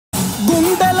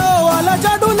గుండెలో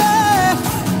అలజడులే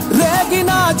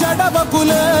రేగిన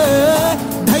జడవకులే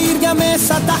ధైర్యమే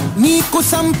సత నీకు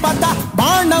సంపద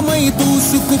బాణమై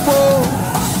దూసుకుపో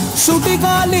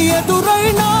సుడిగాలి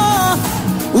ఎదురైనా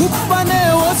ఉప్పనే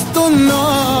వస్తున్నా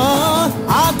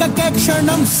ఆగకే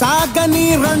క్షణం సాగని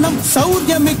రణం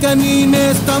శౌర్యమిక నీ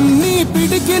నేస్తం నీ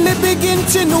పిడికిలి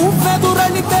బిగించి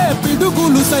నువ్వెదురనితే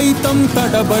పిడుగులు సైతం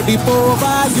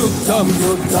తడబడిపోవా యుద్ధం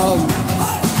యుద్ధం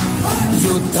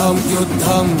యుద్ధం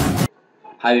యుద్ధం.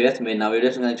 హాయ్ వ్యూయర్స్, మీరు నా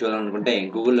వీడియోస్ కానీ చూడాలనుకుంటే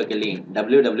గూగుల్లోకి వెళ్ళి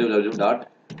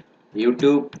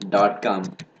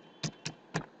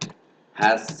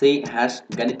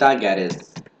www.youtube.com/Ganita Garage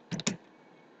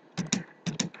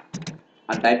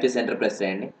అని టైప్ చేసి ఎంటర్ ప్రెస్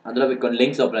చేయండి. అందులో మీకు కొన్ని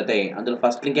లింక్స్ ఓపెన్ అవుతాయి. అందులో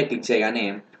ఫస్ట్ లింకే క్లిక్ చేయగానే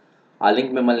ఆ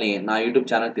లింక్ మిమ్మల్ని నా యూట్యూబ్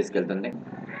ఛానల్కి తీసుకెళ్తుంది.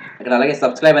 ఇక్కడ అలాగే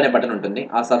సబ్స్క్రైబ్ అనే బటన్ ఉంటుంది.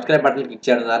 ఆ సబ్స్క్రైబ్ బటన్ క్లిక్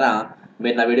చేయడం ద్వారా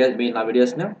మీరు నా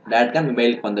వీడియోస్ని డైరెక్ట్గా మీ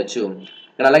మెయిల్కి పొందొచ్చు.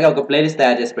 ఇక్కడ అలాగే ఒక ప్లేలిస్ట్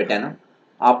తయారు చేసి పెట్టాను.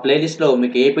 ఆ ప్లేలిస్ట్లో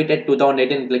మీకు ఏపీటెట్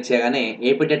 2018 క్లిక్ చేయగానే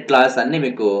ఏపీటెట్ క్లాస్ అన్నీ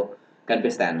మీకు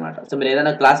కనిపిస్తాయి అన్నమాట. సో మీరు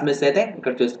ఏదైనా క్లాస్ మిస్ అయితే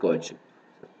ఇక్కడ చూసుకోవచ్చు.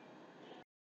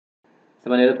 సో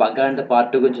మనం ఏదో అంకగణితం పార్ట్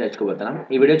 2 గురించి నేర్చుకోబోతున్నాం.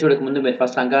 ఈ వీడియో చూడకముందు మీరు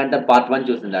ఫస్ట్ అంకగణితం పార్ట్ 1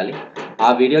 చూసి ఉండాలి. ఆ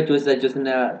వీడియో చూసిన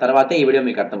తర్వాతే ఈ వీడియో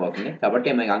మీకు అర్థమవుతుంది. కాబట్టి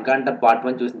మీకు అంకగణితం పార్ట్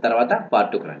 1 చూసిన తర్వాత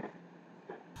పార్ట్ 2 రండి.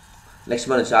 నెక్స్ట్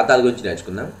మనం శాతాల గురించి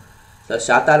నేర్చుకుందాం. సో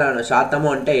శాతము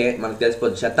అంటే మనకు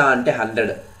తెలిసిపోతుంది. శత అంటే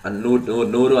 100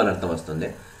 100 అని అర్థం వస్తుంది.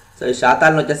 సో ఈ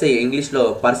శాతాలను వచ్చేసి ఇంగ్లీష్లో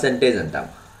పర్సెంటేజ్ అంటాం.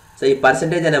 సో ఈ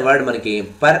పర్సెంటేజ్ అనే వర్డ్ మనకి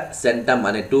పర్ సెంటమ్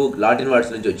అనే 2 లాటిన్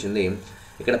వర్డ్స్ నుంచి వచ్చింది.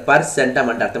 ఇక్కడ పర్ సెంటమ్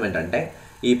అంటే అర్థం ఏంటంటే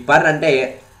ఈ పర్ అంటే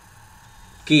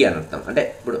కీ అని అర్థం. అంటే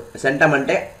ఇప్పుడు సెంటమ్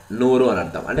అంటే 100 అని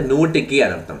అర్థం. అంటే 100కి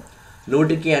అని అర్థం.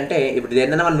 100కి అంటే ఇప్పుడు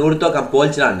ఏదైనా మనం 100తో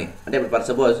పోల్చడాన్ని. అంటే ఇప్పుడు ఫర్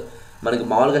సపోజ్ మనకి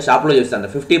మామూలుగా షాప్లో చూస్తాను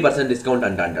 50% డిస్కౌంట్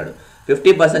అంటాడు.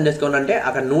 50% డిస్కౌంట్ అంటే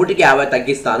అక్కడ 100కి 50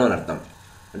 తగ్గిస్తాను అని అర్థం.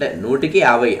 అంటే 100కి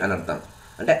 50 అని అర్థం.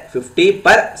 అంటే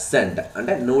 50%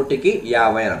 అంటే 100కి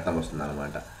 50 అని అర్థం వస్తుంది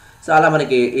అనమాట. సో అలా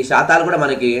మనకి ఈ శాతాలు కూడా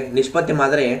మనకి నిష్పత్తి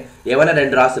మాదిరి ఏమైనా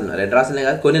రెండు రాసులనే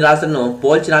కాదు కొన్ని రాసులను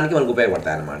పోల్చడానికి మనకు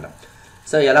ఉపయోగపడతాయి అన్నమాట.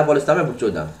 సో ఎలా పోలుస్తామో ఇప్పుడు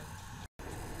చూద్దాం.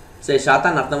 సో ఈ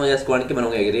శాతాన్ని అర్థం చేసుకోవడానికి మనం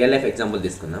రియల్ లైఫ్ ఎగ్జాంపుల్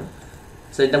తీసుకుందాం.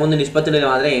 సో ఇంతకుముందు నిష్పత్తులు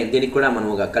మాదిరి దీనికి కూడా మనం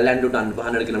ఒక కళ్యాణ్ టు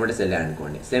 100 కిలోమీటర్స్ వెళ్ళాను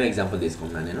అనుకోండి. సేమ్ ఎగ్జాంపుల్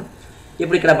తీసుకుంటున్నాను నేను.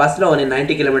 ఇప్పుడు ఇక్కడ బస్సులో నేను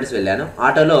 90 కిలోమీటర్స్ వెళ్ళాను,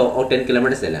 ఆటోలో ఒక 10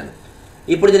 కిలోమీటర్స్ వెళ్ళాను.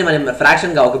 ఇప్పుడు దీన్ని మనం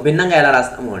ఫ్రాక్షన్గా ఒక భిన్నంగా ఎలా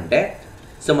రాస్తాము అంటే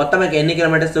సో మొత్తం ఎన్ని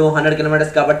కిలోమీటర్స్ 100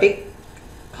 కిలోమీటర్స్ కాబట్టి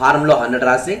హారంలో 100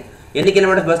 రాసి ఎన్ని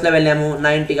కిలోమీటర్స్ బస్సులో వెళ్ళాము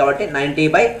 90 కాబట్టి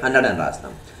 90/100 అని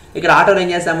రాస్తాం. ఇక్కడ ఆటోలో ఏం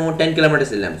చేస్తాము 10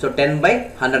 కిలోమీటర్స్ వెళ్ళాము. సో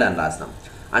 10/100 అని రాస్తాం.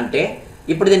 అంటే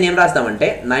ఇప్పుడు దీన్ని ఏం రాస్తామంటే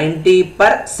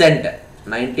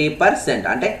 90%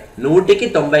 అంటే 100కి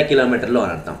 90 కిలోమీటర్లు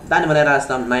అని అర్థం. దాన్ని మనం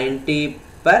రాస్తాం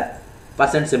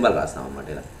 90% సింబల్ రాస్తాం అన్నమాట.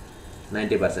 ఇలా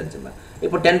 90% సింబల్.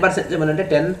 ఇప్పుడు 10% సింబల్ అంటే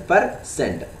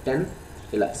 10%, 10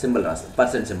 ఇలా సింబల్ రాస్తాం,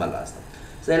 పర్సెంట్ సింబల్ రాస్తాం.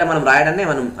 సో ఇలా మనం రాయడాన్ని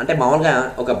మనం అంటే మామూలుగా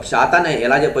ఒక శాతాన్ని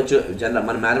ఎలా చెప్పొచ్చు జనరల్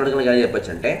మన మ్యాథమెటికల్గా ఎలా చెప్పొచ్చు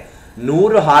అంటే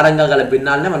 100 హారంగా గల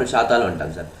భిన్నాలనే మనం శాతాలు అంటాం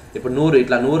సార్. ఇప్పుడు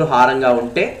 100 హారంగా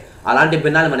ఉంటే అలాంటి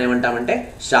భిన్నాలు మనం ఏమంటామంటే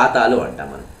శాతాలు అంటాం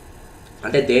మనం.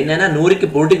 అంటే దేన్నైనా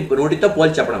 100తో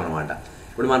పోల్చి చెప్పడం అనమాట.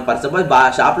 ఇప్పుడు మనం ఫర్ సపోజ్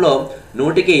షాప్లో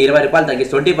 100కి 20 రూపాయలు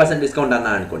తగ్గిస్తే 20% డిస్కౌంట్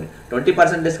అన్నా అనుకోండి.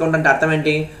 20% డిస్కౌంట్ అంటే అర్థం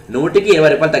ఏంటి 100కి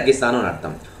 20 రూపాయలు తగ్గిస్తాను అని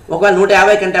అర్థం. ఒకవేళ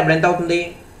 150 కంటే అప్పుడు ఎంత అవుతుంది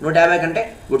 150 కంటే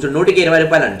ఇప్పుడు 100కి 20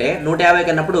 రూపాయలు అంటే 150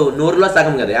 కన్నప్పుడు 100లో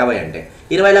సగం కదా 50 అంటే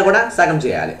 20లో కూడా సగం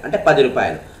చేయాలి అంటే 10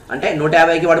 రూపాయలు. అంటే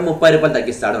 150కి వాడు 30 రూపాయలు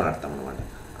తగ్గిస్తాడు అని అర్థం అనమాట.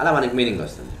 అలా మనకి మీనింగ్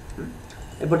వస్తుంది.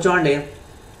 ఇప్పుడు చూడండి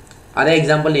అదే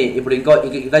ఎగ్జాంపుల్ని ఇప్పుడు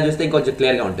ఇంకా చూస్తే ఇంకొంచెం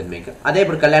క్లియర్గా ఉంటుంది మీకు. అదే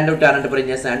ఇప్పుడు కళ్యాణ్ టు అనంతపురం ఏం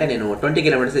చేస్తానంటే నేను 20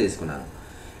 కిలోమీటర్స్ తీసుకున్నాను.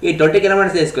 ఈ 20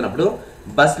 కిలోమీటర్స్ తీసుకున్నప్పుడు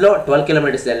బస్లో 12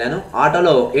 కిలోమీటర్స్ వెళ్ళాను,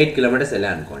 ఆటోలో 8 కిలోమీటర్స్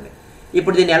వెళ్ళాను అనుకోండి.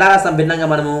 ఇప్పుడు దీన్ని ఎలా రాస్తాం భిన్నంగా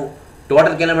మనము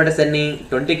టోటల్ కిలోమీటర్స్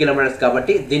 20 కిలోమీటర్స్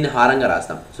కాబట్టి దీన్ని హారంగా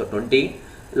రాస్తాం. సో 20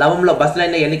 లవంలో బస్సులో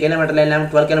అయినా ఎన్ని కిలోమీటర్లు వెళ్ళాము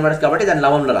 12 కిలోమీటర్స్ కాబట్టి దాన్ని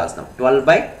లవంలో రాస్తాం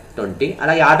 12/20.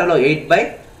 అలాగే ఆటోలో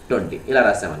 8/20 ఇలా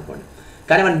రాస్తాం అనుకోండి.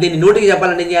 కానీ మనం దీన్ని 100కి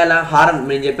చెప్పాలంటే ఏం చేయాలా హారం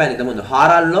నేను చెప్పాను ఇంతకుముందు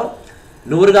హారాల్లో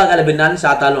 100గా గల భిన్నాలను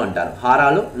శాతాలు అంటారు.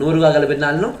 హారాలు 100గా గల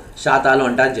భిన్నాలను శాతాలు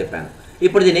అంటారని చెప్పాను.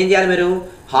 ఇప్పుడు దీన్ని ఏం చేయాలి మీరు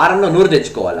హారంలో 100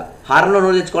 తెచ్చుకోవాలా. హారంలో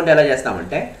 100 తెచ్చుకుంటే ఎలా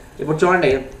చేస్తామంటే ఇప్పుడు చూడండి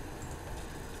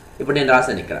ఇప్పుడు నేను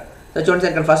రాశాను ఇక్కడ. సో చూడండి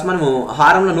సార్ ఇక్కడ ఫస్ట్ మనము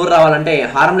హారంలో 100 రావాలంటే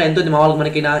హారంలో ఎంత ఉంది మామూలుగా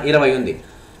మనకి 20 ఉంది.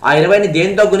 ఆ 20ని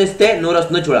దేంతో గుణిస్తే 100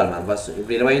 వస్తుందో చూడాలి మనం ఫస్ట్.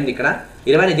 ఇప్పుడు 20 ఉంది ఇక్కడ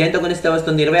 20ని దేంతో గుణిస్తే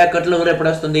వస్తుంది 21లో 100 ఎప్పుడు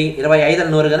వస్తుంది 25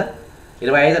 అని 100 కదా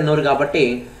 25 అని 100 కాబట్టి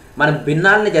మనం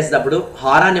భిన్నాలని చేసేటప్పుడు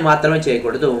హారాన్ని మాత్రమే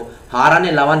చేయకూడదు. హారాన్ని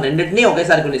లవాన్ని రెండింటినీ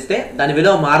ఒకేసారి గుణిస్తే దాని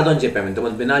విలువ మారదు అని చెప్పాము.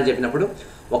 ఇంతకుముందు భిన్నాలు చెప్పినప్పుడు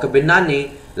ఒక భిన్నాన్ని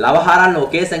లవహారాలను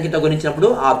ఒకే సంఖ్యతో గుణించినప్పుడు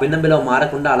ఆ భిన్నం విలువ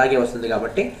మారకుండా అలాగే వస్తుంది.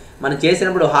 కాబట్టి మనం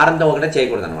చేసినప్పుడు హారంతో ఒకటే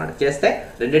చేయకూడదు అనమాట. చేస్తే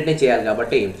రెండింటినీ చేయాలి.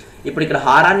 కాబట్టి ఇప్పుడు ఇక్కడ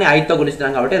హారాన్ని 5తో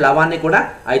గుణిస్తున్నాం కాబట్టి లవాన్ని కూడా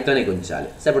 5తోనే గుణించాలి.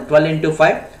 సో ఇప్పుడు 12 ×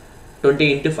 5 20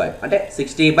 into 5 అంటే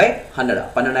 60/100.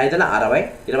 12 60,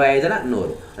 25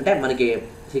 100 అంటే మనకి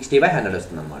 60/100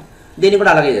 వస్తుంది అనమాట. దీన్ని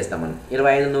కూడా అలాగే చేస్తాం మనం.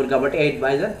 25 100 కాబట్టి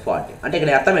 8/40. అంటే ఇక్కడ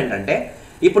అర్థం ఏంటంటే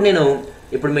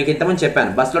ఇప్పుడు మీకు ఇంతకుముందు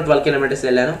చెప్పాను, బస్సులో 12 కిలోమీటర్స్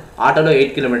వెళ్ళాను, ఆటోలో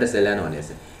 8 కిలోమీటర్స్ వెళ్ళాను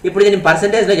అనేసి. ఇప్పుడు దీన్ని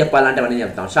పర్సెంటేజ్లో చెప్పాలంటే మనం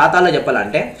చెప్తాం, శాతాల్లో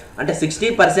చెప్పాలంటే అంటే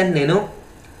 60%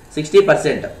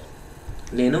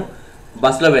 నేను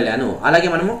బస్సులో వెళ్ళాను, అలాగే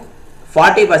మనము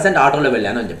 40% ఆటోలో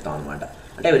వెళ్ళాను అని చెప్తాం అనమాట.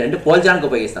 అంటే ఇవి రెండు పోల్చడానికి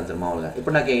ఉపయోగిస్తాం సార్ మామూలుగా.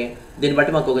 ఇప్పుడు నాకు దీన్ని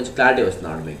బట్టి మాకు కొంచెం క్లారిటీ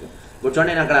వస్తున్నాడు మీకు. ఇప్పుడు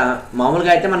చూడండి, నేను అక్కడ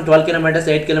మామూలుగా అయితే మనం 12 కిలోమీటర్స్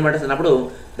 8 కిలోమీటర్స్ అన్నప్పుడు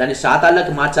దాన్ని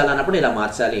శాతాల్లోకి మార్చాలన్నప్పుడు ఇలా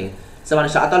మార్చాలి. సో మన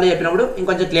శాతాల్లో చెప్పినప్పుడు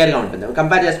ఇంకొంచెం క్లియర్గా ఉంటుంది,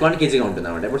 కంపేర్ చేసుకోవడానికి ఈజీగా ఉంటుంది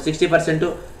అనమాట. ఇప్పుడు 60%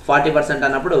 40%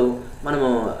 అన్నప్పుడు మనము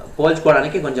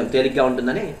పోల్చుకోవడానికి కొంచెం తేలిగ్గా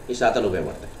ఉంటుందని ఈ శాతాలు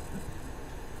ఉపయోగపడతాయి.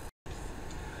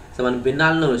 సో మనం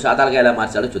భిన్నాలను శాతాలుగా ఎలా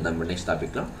మార్చాలో చూద్దాం ఇప్పుడు నెక్స్ట్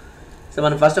టాపిక్లో. సో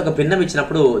మనం ఫస్ట్ ఒక భిన్నం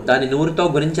ఇచ్చినప్పుడు దాన్ని 100తో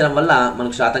గుణించడం వల్ల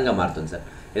మనకు శాతంగా మారుతుంది సార్.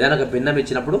 ఏదైనా ఒక భిన్నం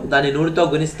ఇచ్చినప్పుడు దాన్ని 100తో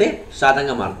గుణిస్తే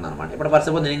శాతంగా మారుతుంది అనమాట. ఇప్పుడు ఫర్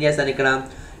సపోజ్ నేను ఏం చేస్తాను, ఇక్కడ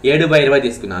 7/20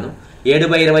 తీసుకున్నాను,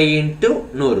 7/20 ఇంటూ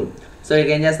 100. సో ఇక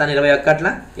ఏం చేస్తాను,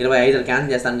 21 25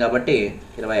 క్యాన్సిల్ చేస్తాను కాబట్టి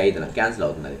 25 క్యాన్సిల్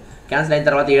అవుతుంది. అది క్యాన్సిల్ అయిన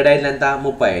తర్వాత 7 5 ఎంత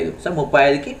 35. సో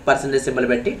 35కి పర్సెంటేజ్ సింబల్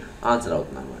పెట్టి ఆన్సర్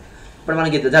అవుతుంది అనమాట. ఇప్పుడు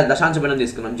మనకి దశాంశ భిన్నం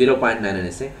తీసుకున్నాం 0.9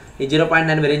 అనేసి. ఈ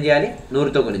 0.9 మీరు ఏం చేయాలి,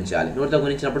 100తో గుణించాలి. 100తో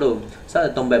గుణించినప్పుడు సో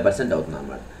 90% అవుతుంది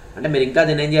అనమాట. అంటే మీరు ఇంకా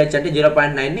దీన్ని ఏం చేయొచ్చు అంటే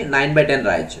 0.9ని 9/10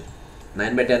 రాయొచ్చు.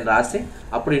 9/10 రాసి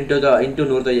అప్పుడు ఇంటూ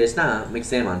 100తో చేసినా మీకు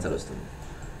సేమ్ ఆన్సర్ వస్తుంది.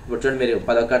 ఇప్పుడు చూడండి, మీరు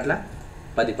 11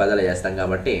 10 10 చేస్తాం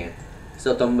కాబట్టి సో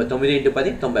 9 into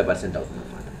 10 90% అవుతుంది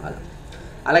అనమాట.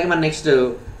 అలాగే మనం నెక్స్ట్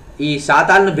ఈ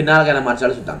శాతాలను భిన్నాలుగా ఎలా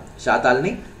మార్చాలో చూద్దాం.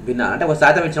 శాతాలని భిన్నాలు అంటే ఒక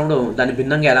శాతం ఇచ్చినప్పుడు దాన్ని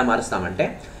భిన్నంగా ఎలా మారుస్తామంటే,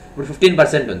 ఇప్పుడు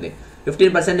 15% ఉంది,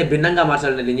 15%ని భిన్నంగా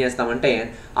మార్చాలని ఏం చేస్తామంటే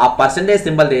ఆ పర్సెంటేజ్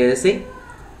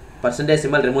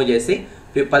సింబల్ రిమూవ్ చేసి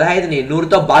 15ని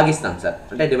 100తో భాగిస్తాం సార్.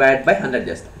 అంటే /100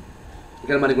 చేస్తాం.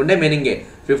 ఇక్కడ మనకు ఉండే మీనింగే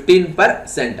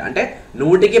 15% అంటే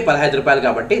 100కి 15 రూపాయలు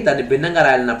కాబట్టి దాన్ని భిన్నంగా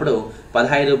రాయాలన్నప్పుడు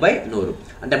 15/100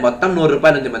 అంటే మొత్తం 100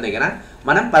 రూపాయలు ఉంది మన దగ్గర,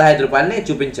 మనం 15 రూపాయలని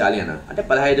చూపించాలి అని అంటే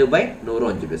 15/100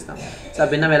 అని చూపిస్తాం. సో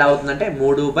భిన్నం ఎలా అవుతుందంటే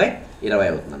 3/20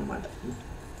 అవుతుంది అనమాట.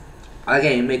 అలాగే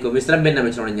మీకు మిశ్రమ భిన్నం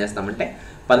ఇచ్చినప్పుడు ఏం చేస్తామంటే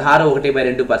 16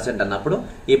 1/2% అన్నప్పుడు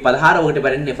ఈ 16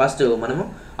 1/2ని ఫస్ట్ మనము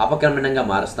అపక్రమణంగా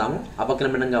మారుస్తాము.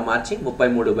 అపక్రమణంగా మార్చి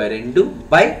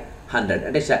 33/2/100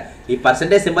 అంటే ఈ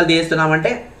పర్సెంటేజ్ సింబల్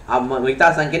తీస్తున్నామంటే ఆ మిగతా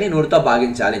సంఖ్యని 100తో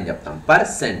భాగించాలి అని చెప్తాం.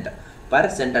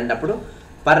 పర్సెంట్ అన్నప్పుడు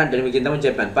అంటే మీకు ఇంతకుముందు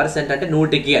చెప్పాను, పర్సెంట్ అంటే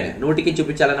 100కి అని, 100కి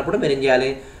చూపించాలన్నప్పుడు మీరు ఏం చేయాలి,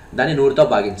 దాన్ని 100తో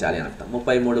భాగించాలి అని అర్థం.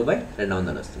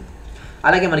 33/200 వస్తుంది.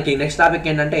 అలాగే మనకి నెక్స్ట్ టాపిక్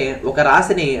ఏంటంటే ఒక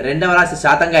రాశిని రెండవ రాశి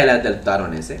శాతంగా ఎలా తెలుపుతారు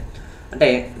అనేసి. అంటే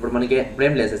ఇప్పుడు మనకి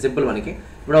ఇప్పుడేం లేదు సింపుల్, మనకి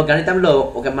ఇప్పుడు గణితంలో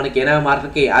మనకి 80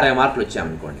 మార్కులకి 60 మార్కులు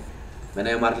వచ్చాయనుకోండి,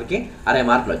 80 మార్కులకి 60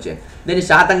 మార్కులు వచ్చాయి. దీన్ని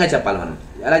శాతంగా చెప్పాలి మనం.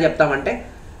 ఎలా చెప్తామంటే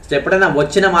ఎప్పుడైనా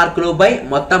వచ్చిన మార్కులు బై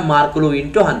మొత్తం మార్కులు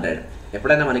ఇంటూ 100.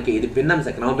 ఎప్పుడైనా మనకి ఇది భిన్నం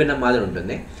క్రమభిన్నం మాదిరి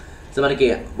ఉంటుంది. సో మనకి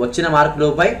వచ్చిన మార్కులు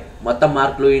బై మొత్తం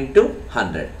మార్కులు ఇంటూ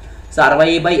 100. సో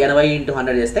 60/80 ఇంటూ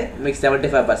 100 చేస్తే మీకు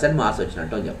 75% మార్క్స్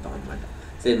వచ్చినట్టు అని చెప్తాం అనమాట.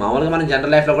 సో ఇది మామూలుగా మనం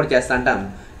జనరల్ లైఫ్లో కూడా చేస్తూ ఉంటాం.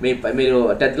 మీరు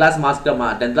 10th క్లాస్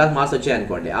మార్క్స్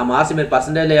వచ్చాయనుకోండి, ఆ మార్క్స్ మీరు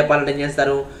పర్సెంటేజ్లో చెప్పాలంటే ఏం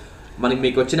చేస్తారు,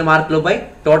 మీకు వచ్చిన మార్కులు బై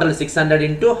టోటల్ 600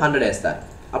 ఇంటూ 100 వేస్తారు.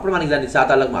 అప్పుడు మనకి దాన్ని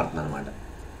శాతాల్లోకి మారుతుంది అనమాట.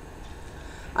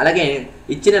 అలాగే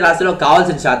ఇచ్చిన రాశిలో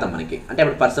కావాల్సిన శాతం మనకి అంటే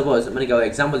ఇప్పుడు ఫర్ సపోజ్ మనకి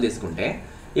ఎగ్జాంపుల్ తీసుకుంటే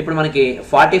ఇప్పుడు మనకి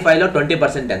 45లో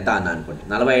 20% ఎంత అన్నా అనుకోండి,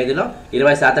 45లో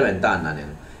 20% ఎంత అన్నా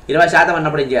నేను. 20%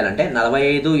 అన్నప్పుడు ఏం చేయాలంటే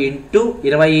 45 ఇంటూ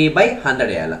 20/100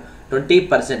 వేయాలి.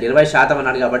 20% 20%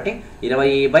 అన్నాడు కాబట్టి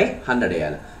 20/100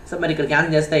 వేయాలి. సో మరి ఇక్కడ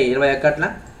క్యాన్సిల్ చేస్తే 21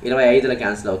 25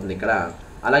 క్యాన్సిల్ అవుతుంది ఇక్కడ.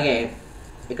 అలాగే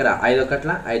ఇక్కడ 5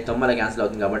 1 5 9 క్యాన్సిల్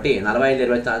అవుతుంది కాబట్టి 45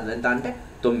 20 ఎంత అంటే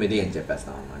 9 అని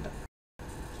చెప్పేస్తాం అనమాట.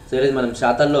 సో ఈరోజు మనం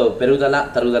శాతాల్లో పెరుగుదల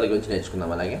తరుగుదల గురించి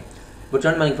నేర్చుకుందాం. అలాగే ఇప్పుడు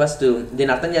చూడండి, మనకి ఫస్ట్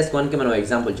దీన్ని అర్థం చేసుకోవడానికి మనం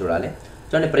ఎగ్జాంపుల్ చూడాలి.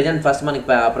 చూడండి, ప్రజెంట్ ఫస్ట్ మనకి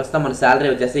ప్రస్తుతం మన శాలరీ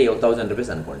వచ్చేసి 1000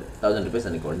 రూపీస్ అనుకోండి, 1000 రూపీస్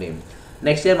అనుకోండి.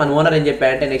 నెక్స్ట్ ఇయర్ మన ఓనర్ ఏం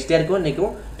చెప్పాడంటే నెక్స్ట్ ఇయర్కు నీకు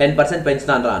 10%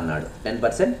 పెంచుతాను రా అన్నాడు.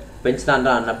 10% పెంచుతాను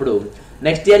రా అన్నప్పుడు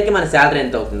నెక్స్ట్ ఇయర్కి మన శాలరీ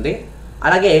ఎంత అవుతుంది,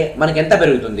 అలాగే మనకి ఎంత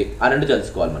పెరుగుతుంది ఆ రెండు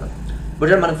తెలుసుకోవాలి మనం.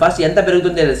 ఇప్పుడు మనకు ఫస్ట్ ఎంత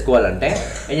పెరుగుతుందో తెలుసుకోవాలంటే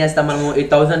ఏం చేస్తాం, మనము ఈ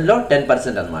 1000లో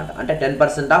 10% అనమాట. అంటే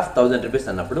 10% ఆఫ్ 1000 రూపీస్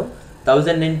అన్నప్పుడు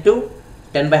 1000 ఇంటూ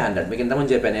 10/100. మీకు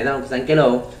ఇంతకుముందు చెప్పాను, ఏదైనా ఒక సంఖ్యలో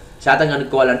శాతం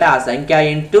కనుక్కోవాలంటే ఆ సంఖ్య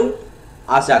ఇంటూ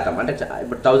ఆ శాతం. అంటే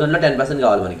ఇప్పుడు 1000లో 10%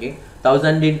 కావాలి మనకి,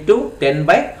 1000 ఇంటూ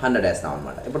 10/100 వేస్తాం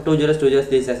అనమాట. ఇప్పుడు 2 zeros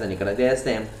తీసేస్తాను ఇక్కడ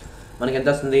చేస్తే మనకి ఎంత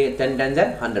వస్తుంది, 10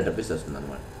 10s 100 రూపీస్ వస్తుంది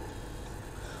అనమాట.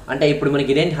 అంటే ఇప్పుడు మనకి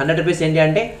ఇదేంటి 100 రూపీస్ ఏంటి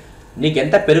అంటే నీకు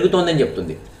ఎంత పెరుగుతుందని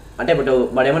చెప్తుంది. అంటే ఇప్పుడు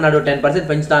వాడు ఏమన్నాడు 10%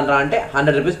 పెంచుతాను రా అంటే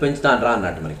 100 రూపీస్ పెంచుతాను రా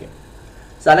అన్నట్టు మనకి.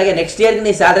 సో అలాగే నెక్స్ట్ ఇయర్కి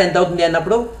నీ శాలరీ ఎంత అవుతుంది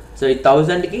అన్నప్పుడు సో ఈ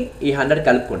 1000కి ఈ 100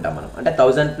 కలుపుకుంటాం మనం. అంటే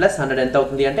 1000 + 100 ఎంత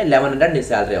అవుతుంది అంటే 1100 నీ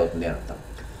శాలరీ అవుతుంది అని అర్థం.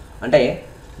 అంటే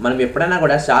మనం ఎప్పుడైనా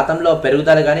కూడా శాతంలో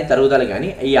పెరుగుదల కానీ తరుగుదల కానీ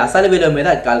ఈ అసలు విలువ మీద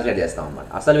కాలిక్యులేట్ చేస్తాం అన్నమాట.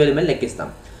 అసలు విలువ మీద లెక్కిస్తాం.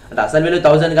 అంటే అసలు విలువ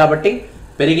 1000 కాబట్టి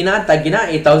పెరిగినా తగ్గినా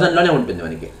ఈ 1000లోనే ఉంటుంది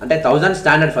మనకి. అంటే 1000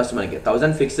 స్టాండర్డ్ ఫస్ట్ మనకి,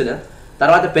 1000 ఫిక్స్డ్.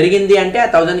 తర్వాత పెరిగింది అంటే ఆ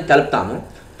 1000కి కలుపుతాము,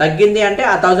 తగ్గింది అంటే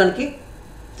ఆ 1000కి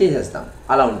తీసేస్తాం.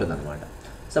 అలా ఉంటుంది అనమాట.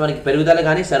 సో మనకి పెరుగుదల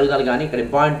కానీ తరుగుదల కానీ ఇక్కడ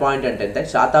ఇంపార్టెంట్ పాయింట్ ఏంటంటే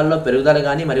శాతాల్లో పెరుగుదల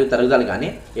కానీ మరియు తరుగుదల కానీ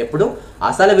ఎప్పుడు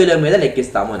అసలు విలువ మీద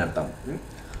లెక్కిస్తాము అని అర్థం.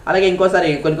 అలాగే ఇంకోసారి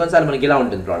కొన్నిసార్లు మనకి ఇలా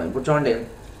ఉంటుంది ప్రాబ్లం. ఇప్పుడు చూడండి,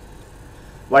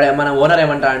 మన ఓనర్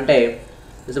ఏమంటా అంటే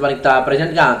మనకి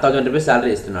ప్రజెంట్గా 1000 రూపీస్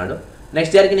శాలరీ ఇస్తున్నాడు,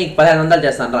 నెక్స్ట్ ఇయర్కి నీకు 1500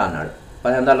 చేస్తాను రా అన్నాడు.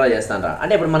 1500 చేస్తాను రా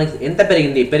అంటే ఇప్పుడు మనకి ఎంత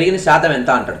పెరిగింది, పెరిగిన శాతం ఎంత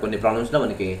అంటాడు. కొన్ని ప్రాబ్లమ్స్లో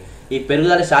మనకి ఈ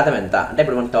పెరుగుదల శాతం ఎంత అంటే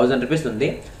ఇప్పుడు మనకి 1000 రూపీస్ ఉంది,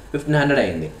 1500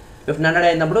 అయింది. 1500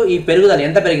 అయినప్పుడు ఈ పెరుగుదల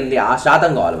ఎంత పెరిగింది ఆ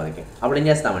శాతం కావాలి మనకి. అప్పుడు ఏం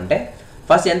చేస్తామంటే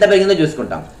ఫస్ట్ ఎంత పెరిగిందో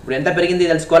చూసుకుంటాం. ఇప్పుడు ఎంత పెరిగింది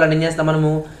తెలుసుకోవాలని ఏం చేస్తాం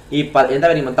మనము, ఈ ఎంత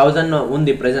పెరిగింది 1000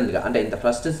 ఉంది ప్రెజెంట్గా, అంటే ఇంత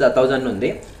ఫస్ట్ 1000 ఉంది,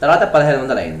 తర్వాత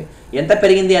 1500 అయింది. ఎంత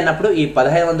పెరిగింది అన్నప్పుడు ఈ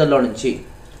 1500లో నుంచి,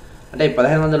 అంటే ఈ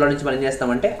 1500లో నుంచి మనం ఏం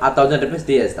చేస్తామంటే ఆ 1000 రూపీస్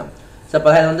తీసేస్తాం. సో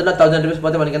 1500లో 1000 రూపీస్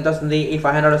పోతే మనకి ఎంత వస్తుంది, ఈ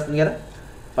 500 వస్తుంది కదా,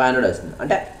 500 వస్తుంది.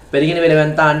 అంటే పెరిగిన విలువ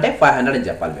ఎంత అంటే 500 అని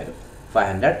చెప్పాలి మీరు.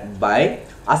 500 బై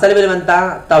అసలు విలువ ఎంత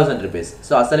 1000 రూపీస్.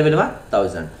 సో అసలు విలువ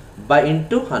 1000 బై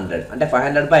ఇంటూ 100 అంటే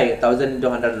 500 బై 1000 ఇంటూ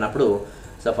 100 అన్నప్పుడు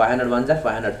సో 500 1 జర్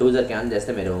 500 2 జర్ క్యాన్సిల్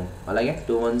చేస్తే మీరు, అలాగే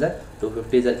 2 1 జర్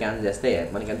 250 జర్ క్యాన్సిల్ చేస్తే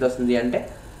మనకి ఎంత వస్తుంది అంటే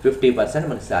 50%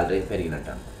 మనకి శాలరీ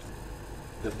పెరిగినట్టు,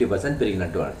 50%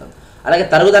 పెరిగినట్టు అర్థం. అలాగే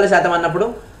తరుగుదల శాతం అన్నప్పుడు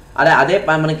అదే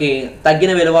మనకి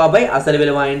తగ్గిన విలువ బై అసలు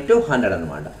విలువ ఇంటూ 100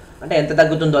 అనమాట. అంటే ఎంత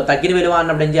తగ్గుతుందో తగ్గిన విలువ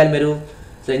అన్నప్పుడు ఏం చేయాలి మీరు,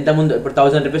 సో ఇంతకుముందు ఇప్పుడు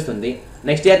 1000 రూపీస్ ఉంది,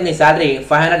 నెక్స్ట్ ఇయర్ నీ శాలరీ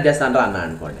 500 చేస్తాను రా అన్నా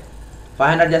అనుకోండి.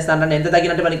 500 చేస్తాను ఎంత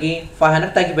తగ్గినట్టు మనకి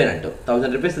 500 తగ్గిపోయినట్టు.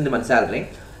 1000 రూపీస్ ఉంది మన శాలరీ,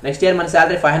 నెక్స్ట్ ఇయర్ మన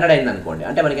శాలరీ 500 అయింది అనుకోండి,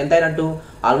 అంటే మనకి ఎంత అయినట్టు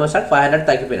ఆల్మోస్ట్ 500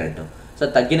 తగ్గిపోయినట్టు. సో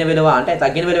తగ్గిన విలువ అంటే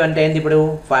తగ్గిన విలువ అంటే ఏంటి ఇప్పుడు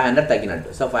 500 తగ్గినట్టు.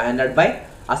 సో 500 బై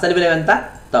అసలు విలువ ఎంత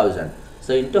 1000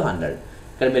 సో ఇంటూ 100.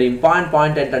 ఇక్కడ మీరు ఇంపార్టెంట్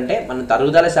పాయింట్ ఏంటంటే మనం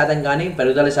తరుగుదల శాతం కానీ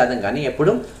పెరుగుదల శాతం కానీ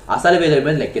ఎప్పుడు అసలు విలువ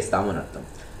మీద లెక్కిస్తాము అని అర్థం.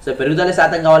 సో పెరుగుదల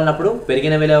శాతం కావాలన్నప్పుడు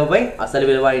పెరిగిన విలువ బై అసలు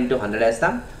విలువ ఇంటూ 100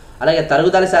 వేస్తాం. అలాగే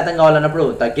తరుగుదల శాతం కావాలన్నప్పుడు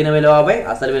తగ్గిన విలువ బై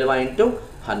అసలు విలువ ఇంటూ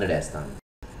 100 వేస్తాం.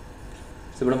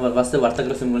 సో ఇప్పుడు ఫస్ట్ వర్తక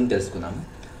రుసుము గురించి తెలుసుకుందాం.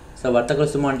 సో వర్తక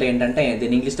రుసుము అంటే ఏంటంటే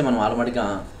దీని ఇంగ్లీష్లో మనం ఆల్రెడీగా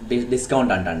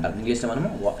డిస్కౌంట్ అంటాం. ఇంగ్లీష్లో మనం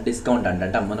డిస్కౌంట్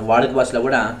అంటాం, మన వాడుక భాషలో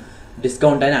కూడా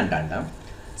డిస్కౌంట్ అని అంటాం.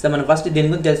 సో మనం ఫస్ట్ దీని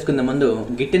గురించి తెలుసుకునే ముందు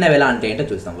గిట్టిన వెల అంటే ఏంటో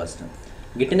చూస్తాం. ఫస్ట్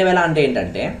గిట్టిన వెల అంటే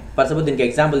ఏంటంటే ఫర్ సపోజ్ దీనికి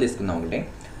ఎగ్జాంపుల్ తీసుకుందాం ఒకటి.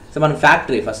 సో మనం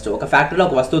ఫ్యాక్టరీ, ఫస్ట్ ఒక ఫ్యాక్టరీలో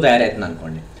ఒక వస్తువు తయారవుతుంది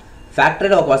అనుకోండి.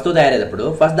 ఫ్యాక్టరీలో ఒక వస్తువు తయారయ్యేటప్పుడు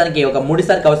ఫస్ట్ దానికి ఒక ముడి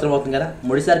సరుకు అవసరం అవుతుంది కదా.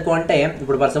 ముడి సరుకు అంటే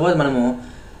ఇప్పుడు ఫర్ సపోజ్ మనము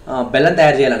బెల్లం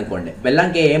తయారు చేయాలనుకోండి,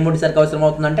 బెల్లంకి ఏ ముడి సరుకు అవసరం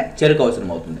అవుతుందంటే చెరుకు అవసరం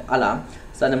అవుతుంది. అలా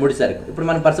సో అది ముడి సరుకు. ఇప్పుడు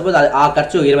మనం ఫర్ సపోజ్ ఆ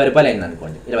ఖర్చు 20 రూపాయలు అయింది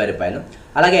అనుకోండి, 20 రూపాయలు.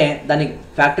 అలాగే దానికి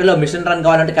ఫ్యాక్టరీలో మిషన్ రన్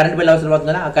కావాలంటే కరెంట్ బిల్ అవసరం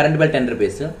అవుతుంది కదా, ఆ కరెంట్ బిల్ 10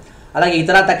 రూపీస్. అలాగే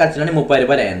ఇతరత ఖర్చులని 30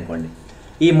 రూపాయలు అయ్యాయి అనుకోండి.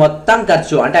 ఈ మొత్తం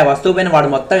ఖర్చు అంటే ఆ వస్తువు పైన వాడు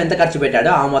మొత్తం ఎంత ఖర్చు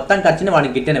పెట్టాడో ఆ మొత్తం ఖర్చుని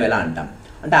వాడికి గిట్టిన వెల అంటాం.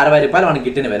 అంటే 60 రూపాయలు వాడికి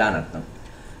గిట్టిన వెల అని అర్థం.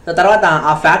 సో తర్వాత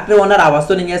ఆ ఫ్యాక్టరీ ఓనర్ ఆ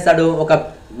వస్తువుని ఏం చేస్తాడు, ఒక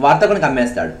వర్తకునికి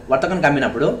అమ్మేస్తాడు. వర్తకునికి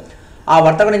అమ్మినప్పుడు ఆ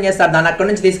వర్తకుడు ఏం చేస్తాడు, దాన్ని అక్కడి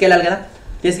నుంచి తీసుకెళ్ళాలి కదా.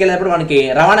 తీసుకెళ్ళేటప్పుడు మనకి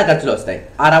రవాణా ఖర్చులు వస్తాయి.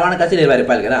 ఆ రవాణా ఖర్చులు 20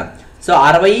 రూపాయలు కదా. సో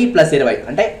 60 + 20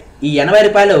 అంటే ఈ 80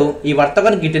 రూపాయలు ఈ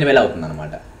వర్తకునికి గిట్టిన వెల అవుతుంది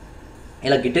అనమాట.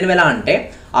 ఇలా గిట్టిన వెల అంటే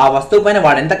ఆ వస్తువు పైన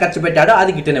వాడు ఎంత ఖర్చు పెట్టాడో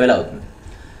అది గిట్టిన వెల అవుతుంది.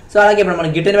 సో అలాగే ఇప్పుడు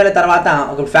మనం గిట్టిన వెల తర్వాత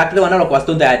ఒక ఫ్యాక్టరీ ఓనర్ ఒక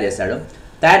వస్తువుని తయారు చేస్తాడు.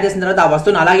 తయారు చేసిన తర్వాత ఆ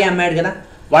వస్తువుని అలాగే అమ్మాడు కదా.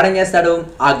 వాడు ఏం చేస్తాడు,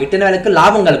 ఆ గిట్టిన వెలకి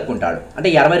లాభం కలుపుకుంటాడు. అంటే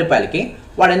 80 రూపాయలకి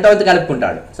వాడు ఎంత అవుతుంది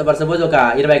కలుపుకుంటాడు. సో ఫర్ సపోజ్ ఒక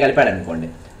 20 కలిపాడు అనుకోండి,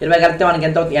 20 కలిపితే మనకి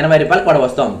ఎంత అవుతుంది 80 రూపాయలకి వాడు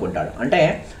వస్తువు అమ్ముకుంటాడు. అంటే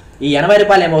ఈ 80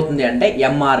 రూపాయలు ఏమవుతుంది అంటే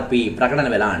ఎంఆర్పి, ప్రకటన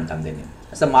వెల అంటాం దీన్ని.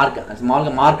 సో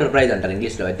మామూలుగా మార్కెట్ ప్రైస్ అంటారు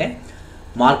ఇంగ్లీష్లో అయితే.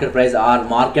 Market price are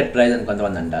market price అని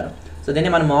కొంతమంది అంటారు. సో దీన్ని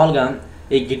మనం మామూలుగా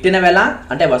ఈ గిట్టిన వెల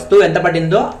అంటే వస్తువు ఎంత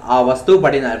పడిందో ఆ వస్తువు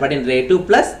పడిన రేటు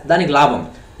ప్లస్ దానికి లాభం,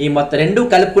 ఈ మొత్తం రెండు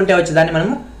కలుపుకుంటే వచ్చేదాన్ని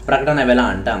మనము ప్రకటన వెల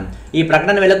అంటాం. ఈ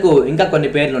ప్రకటన వెలకు ఇంకా కొన్ని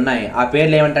పేర్లు ఉన్నాయి. ఆ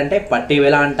పేర్లు ఏమంటే పట్టీ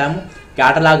వెల అంటాము,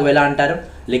 క్యాటలాగ్ వెల అంటారు,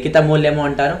 లిఖిత మూల్యము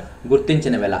అంటారు,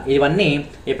 గుర్తించిన వెల. ఇవన్నీ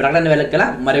ఈ ప్రకటన వెలకు గల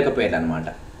మరొక పేర్లు అనమాట.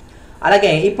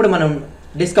 అలాగే ఇప్పుడు మనం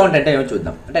డిస్కౌంట్ అంటే ఏమో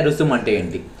చూద్దాం. అంటే రుసుము అంటే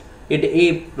ఏంటి. ఈ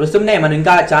రుసుమునే మనం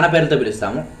ఇంకా చాలా పేర్లతో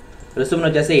పిలుస్తాము. రుసుమును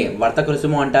వచ్చేసి వర్తక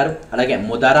రుసుము అంటారు, అలాగే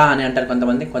ముదరా అని అంటారు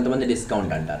కొంతమంది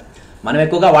డిస్కౌంట్ అంటారు. మనం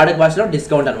ఎక్కువగా వాడుక భాషలో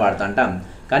డిస్కౌంట్ అని వాడుతూ అంటాం.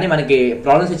 కానీ మనకి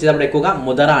ప్రాబ్లమ్స్ ఇచ్చేటప్పుడు ఎక్కువగా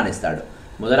ముదరా అని ఇస్తాడు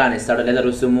లేదా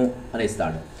రుసుము అని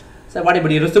ఇస్తాడు. సో వాడు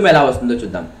ఇప్పుడు ఈ రుసుము ఎలా వస్తుందో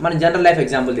చూద్దాం. మన జనరల్ లైఫ్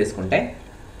ఎగ్జాంపుల్ తీసుకుంటే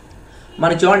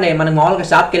మనం చూడండి, మనకి మామూలుగా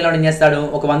షాప్కి వెళ్ళినప్పుడు ఏం చేస్తాడు,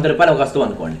 ఒక 100 రూపాయలు ఒక వస్తువు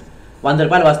అనుకోండి. 100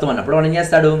 రూపాయలు వస్తువు అన్నప్పుడు వాడు ఏం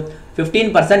చేస్తాడు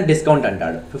 15% డిస్కౌంట్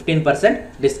అంటాడు. 15%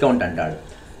 డిస్కౌంట్ అంటాడు.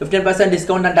 15%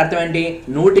 డిస్కౌంట్ అంటే అర్థం ఏంటి,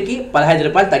 100కి 15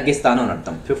 రూపాయలు తగ్గిస్తాను అని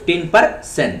అర్థం.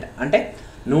 15% అంటే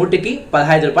 100కి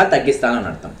 15 రూపాయలు తగ్గిస్తాను అని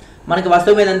అర్థం. మనకి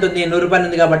వస్తువు మీద ఎంత ఉంది, 100 రూపాయలు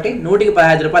ఉంది కాబట్టి 100కి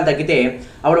 15 రూపాయలు తగ్గితే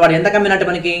అప్పుడు వాడు ఎంత కమ్మినట్టు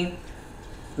మనకి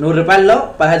 100 రూపాయల్లో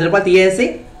 15 రూపాయలు తీసేసి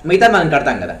మిగతా మనం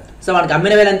కడతాం కదా. సో వాడికి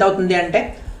అమ్మిన వేల ఎంత అవుతుంది అంటే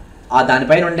ఆ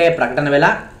దానిపైన ఉండే ప్రకటన వేల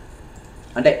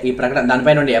అంటే ఈ ప్రకటన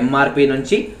దానిపైన ఉండే ఎంఆర్పి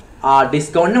నుంచి ఆ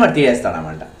డిస్కౌంట్ని వాడు తీసేస్తాడు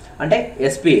అనమాట. అంటే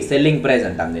ఎస్పీ సెల్లింగ్ ప్రైస్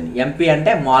అంటాం దీన్ని, ఎంపీ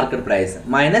అంటే మార్కెట్ ప్రైస్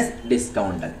మైనస్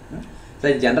డిస్కౌంట్ అని. సో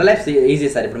ఇది జనరల్ లైఫ్ ఈజీ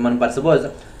సార్. ఇప్పుడు మనం ఫర్ సపోజ్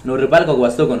 100 రూపాయలకు ఒక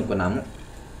వస్తువు కొనుక్కున్నాము,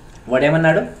 వాడు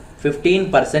ఏమన్నాడు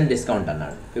 15% డిస్కౌంట్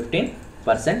అన్నాడు.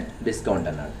 15% డిస్కౌంట్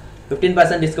అన్నాడు.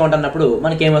 15% డిస్కౌంట్ అన్నప్పుడు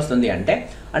మనకి ఏమొస్తుంది అంటే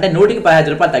 100కి 15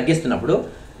 రూపాయలు తగ్గిస్తున్నప్పుడు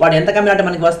వాడు ఎంత కమ్మినట్టు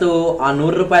మనకి వస్తువు ఆ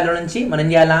 100 రూపాయల నుంచి మనం ఏం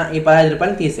చేయాలా, ఈ 15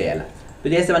 రూపాయలు తీసేయాలి.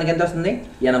 తీసేస్తే మనకి ఎంత వస్తుంది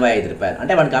 85 రూపాయలు.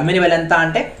 అంటే వాడికి అమ్మిన వేల ఎంత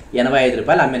అంటే 85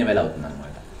 రూపాయలు అమ్మిన వేల అవుతుంది అనమాట.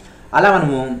 అలా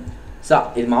మనము సో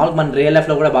ఇది మామూలుగా మన రియల్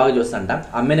లైఫ్లో కూడా బాగా చూస్తుంటాం.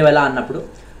 అమ్మిన వేల అన్నప్పుడు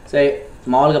సో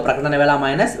మామూలుగా ప్రకటన వేల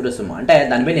మైనస్ రుసుము, అంటే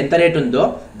దానిపైన ఎంత రేట్ ఉందో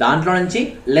దాంట్లో నుంచి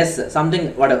లెస్ సంథింగ్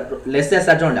వాడు లెస్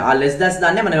చేస్తాడు చూడండి, ఆ లెస్ చేస్తే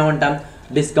దాన్ని మనం ఏమంటాం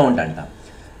డిస్కౌంట్ అంటాం.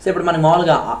 సో ఇప్పుడు మనం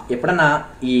మామూలుగా ఎప్పుడన్నా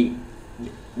ఈ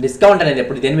డిస్కౌంట్ అనేది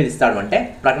ఎప్పుడు దేని మీద ఇస్తాడు అంటే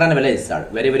ప్రకటన వేల ఇస్తాడు.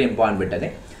 వెరీ వెరీ ఇంపార్టెంట్ బిట్ అది.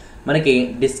 మనకి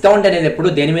డిస్కౌంట్ అనేది ఎప్పుడు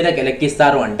దేని మీద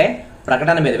లెక్కిస్తారు అంటే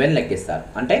ప్రకటన మీద లెక్కిస్తారు.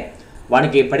 అంటే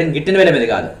వాడికి పడిన గిట్టిన వేల మీద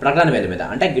కాదు, ప్రకటన వేల మీద.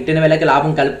 అంటే గిట్టిన వేలకి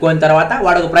లాభం కలుపుకోయిన తర్వాత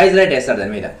వాడు ఒక ప్రైస్ రేట్ వేస్తాడు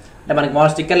దాని మీద. అంటే మనకి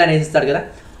మామూలు స్టిక్కర్లు అనేది ఇస్తాడు కదా,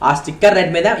 ఆ స్టిక్కర్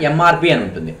రేట్ మీద ఎంఆర్పి అని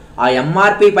ఉంటుంది. ఆ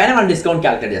ఎంఆర్పి పైన మనం డిస్కౌంట్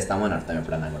క్యాలిక్యులేట్ చేస్తాము అని అర్థం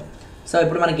ఎప్పుడన్నా కూడా. సో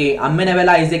ఇప్పుడు మనకి అమ్మిన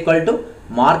వేల is equal to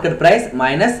market price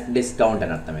minus discount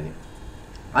అని అర్థం ఇది.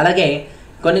 అలాగే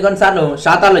కొన్నిసార్లు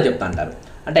శాతాల్లో చెప్తా అంటారు.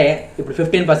 అంటే ఇప్పుడు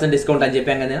 15% డిస్కౌంట్ అని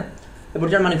చెప్పాం కదా. ఇప్పుడు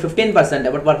చూడండి మనకి 15%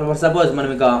 ఇప్పుడు సపోజ్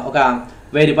మనం ఇక ఒక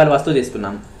 1000 రూపాయల వస్తువు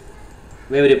తీసుకున్నాం.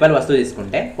 1000 రూపాయల వస్తువు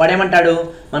తీసుకుంటే వాడు ఏమంటాడు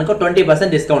మనకు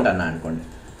 20% డిస్కౌంట్ అన్నా అనుకోండి.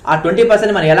 ఆ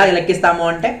 20% మనం ఎలా లెక్కిస్తాము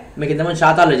అంటే మీకు ఇంతకుముందు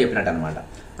శాతాల్లో చెప్పినట్టు అనమాట.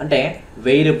 అంటే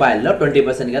 1000 రూపాయల్లో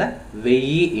 20% కదా,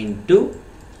 1000 ఇంటూ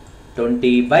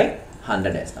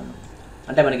 20/100 వేస్తాము.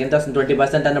 అంటే మనకి ఎంత వస్తుంది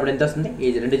 20% అన్నప్పుడు ఎంత వస్తుంది, ఈ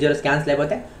 2 జీరోస్ క్యాన్సిల్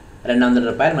అయిపోతే 200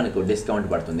 రూపాయలు మనకు డిస్కౌంట్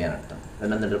పడుతుంది అని అర్థం.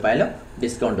 200 రూపాయలు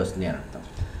డిస్కౌంట్ వస్తుంది అని అర్థం.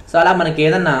 సో అలా మనకి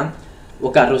ఏదన్నా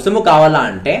ఒక రుసుము కావాలా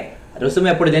అంటే రుసుము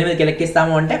ఎప్పుడు దేని మీద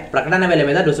లెక్కిస్తాము అంటే ప్రకటన వేల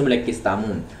మీద రుసుము లెక్కిస్తాము.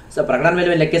 సో ప్రకటన వేల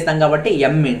మీద లెక్కిస్తాం కాబట్టి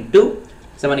ఎం ఇంటూ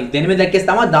సో మనకి దేని మీద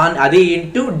లెక్కిస్తామో అది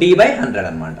ఇంటూ D/100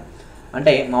 అనమాట.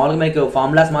 అంటే మామూలుగా మీకు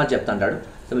ఫార్ములాస్ మాత్రం చెప్తుంటాడు.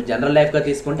 సో జనరల్ లైఫ్గా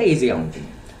తీసుకుంటే ఈజీగా ఉంటుంది.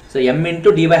 సో ఎం ఇంటూ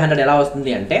D/100 ఎలా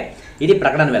వస్తుంది అంటే ఇది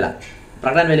ప్రకటన వేల.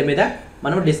 ప్రకటన వేల మీద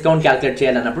మనం discount calculate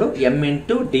చేయాలన్నప్పుడు M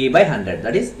into D/100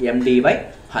 that is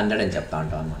MD/100 అని చెప్తా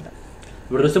ఉంటాం అనమాట.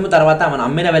 ఇప్పుడు రుసుము తర్వాత మనం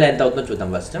అమ్మిన వేల ఎంత అవుతుందో చూద్దాం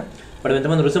ఫస్ట్. ఇప్పుడు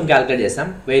ఇంతమంది రుసుము క్యాలిక్యులేట్ చేస్తాం.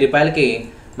 1000 రూపాయలకి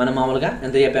మనం మామూలుగా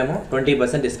ఎంత చెప్పాము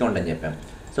 20% డిస్కౌంట్ అని చెప్పాము.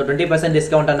 సో 20%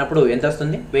 డిస్కౌంట్ అన్నప్పుడు ఎంత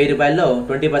వస్తుంది 1000 రూపాయల్లో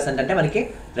 20% అంటే మనకి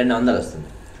 200 వస్తుంది.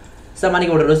 సో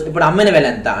మనకి ఇప్పుడు అమ్మిన వేల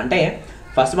ఎంత అంటే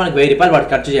ఫస్ట్ మనకి 1000 రూపాయలు వాడు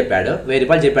ఖర్చు చెప్పాడు, 1000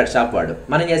 రూపాయలు చెప్పాడు షాప్ వాడు.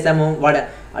 మనం చేసాము వాడు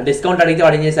డిస్కౌంట్ అడిగితే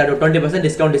వాడు ఏం చేశాడు 20%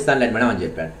 డిస్కౌంట్ ఇస్తాను లేదు మేడం అని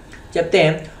చెప్పాడు. చెప్తే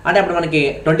అంటే అప్పుడు మనకి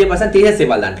 20% తీసేసి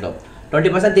ఇవ్వాలి. దాంట్లో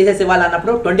 20% తీసేసి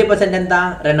ఇవ్వాలన్నప్పుడు 20% ఎంత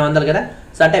 200 కదా.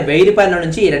 సో అంటే 1000 రూపాయల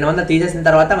నుంచి 200 తీసేసిన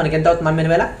తర్వాత మనకి ఎంత అవుతుంది అమ్మిన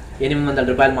వేల 800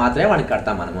 రూపాయలు మాత్రమే మనకి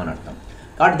కడతాం మనము అని అర్థం.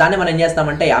 కాబట్టి దాన్ని మనం ఏం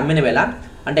చేస్తామంటే అమ్మిన వేల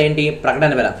అంటే ఏంటి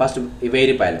ప్రకటన వేల ఫస్ట్ 1000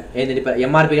 రూపాయలు ఏంటి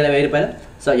ఎంఆర్పి కదా 1000 రూపాయలు.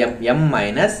 సో ఎం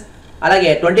మైనస్ అలాగే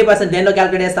 20% దేనిలో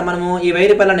క్యాలిక్యులేట్ చేస్తాం మనము ఈ 1000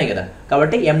 రూపాయలనే కదా.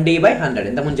 కాబట్టి MD/100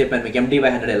 ఇంతకుముందు చెప్పాను మీకు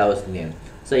MD/100 ఎలా వస్తుంది అని.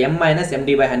 సో ఎం మైనస్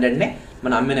MD/100నే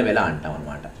మనం అమ్మిన వేల అంటాం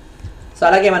అనమాట. సో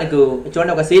అలాగే మనకు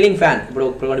చూడండి ఒక సీలింగ్ ఫ్యాన్ ఇప్పుడు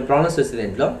కొన్ని ప్రాబ్లమ్స్ వస్తుంది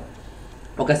దీంట్లో.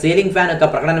 ఒక సీలింగ్ ఫ్యాన్ యొక్క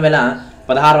ప్రకటన వేల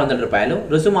 1600 రూపాయలు,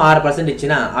 రుసుము 6%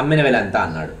 ఇచ్చిన అమ్మిన వేల ఎంత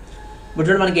అన్నాడు. ఇప్పుడు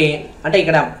చూడండి మనకి అంటే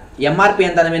ఇక్కడ ఎంఆర్పి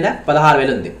ఎంత మీద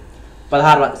 16,000 ఉంది,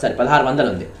 1600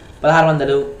 ఉంది.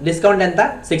 1600 డిస్కౌంట్ ఎంత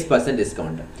 6%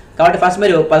 డిస్కౌంట్. కాబట్టి ఫస్ట్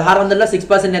మీరు 1600లో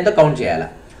 6% ఎంతో కౌంట్ చేయాలి.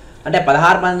 అంటే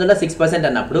 1600లో 6%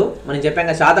 అన్నప్పుడు మనం చెప్పాం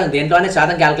కదా శాతం దేంట్లోనే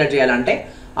శాతం క్యాలిక్యులేట్ చేయాలంటే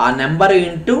ఆ నెంబర్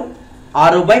ఇంటూ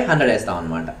 6/100 వేస్తాం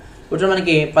అనమాట. ఇప్పుడు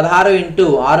మనకి 16 ఇంటూ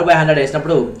 6/100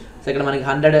 వేసినప్పుడు సో ఇక్కడ మనకి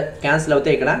 100 క్యాన్సిల్ అవుతే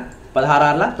ఇక్కడ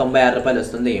 16/96 రూపాయలు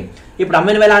వస్తుంది. ఇప్పుడు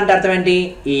అమ్మిన వేల అంటే అర్థం ఏంటి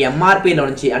ఈ ఎంఆర్పిలో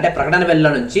నుంచి అంటే ప్రకటన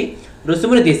వేలలో నుంచి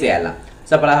రుసుముని తీసేయాలి.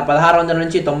 సో 1600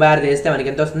 నుంచి 96 తీస్తే మనకి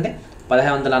ఎంత వస్తుంది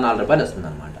 1504 రూపాయలు వస్తుంది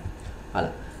అనమాట. అలా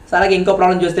సో అలాగే ఇంకో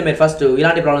ప్రాబ్లం చూస్తే మీరు ఫస్ట్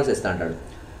ఇలాంటి ప్రాబ్లమ్స్ ఇస్తూ అంటాడు.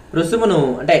 రుసుమును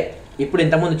అంటే ఇప్పుడు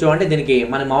ఇంతకుముందు చూడండి దీనికి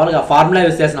మనం మామూలుగా ఫార్ములా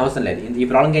యూస్ చేసిన అవసరం లేదు. ఈ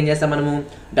ప్రాబ్లంకి ఏం చేస్తాం మనము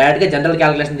డైరెక్ట్గా జనరల్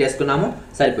క్యాలిక్యులేషన్ చేసుకున్నాము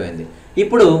సరిపోయింది.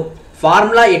 ఇప్పుడు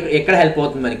ఫార్ములా ఎక్కడ హెల్ప్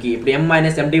అవుతుంది మనకి ఇప్పుడు ఎం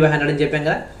మైనస్ MD/100 అని చెప్పాం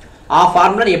కదా. ఆ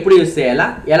ఫార్ములాని ఎప్పుడు యూస్ చేయాలా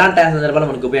ఎలాంటి సందర్భాల్లో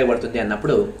మనకు ఉపయోగపడుతుంది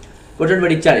అన్నప్పుడు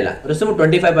ఇప్పుడు ఇచ్చాడు ఇలా రుసుము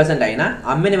 25% అయినా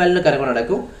అమ్మిన వేలను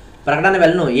కనుగొనడకు ప్రకటన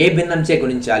వేలను ఏ భిన్నం చే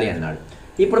గుణించాలి అన్నాడు.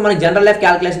 ఇప్పుడు మనకి జనరల్ లైఫ్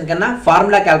క్యాలిక్యులేషన్ కన్నా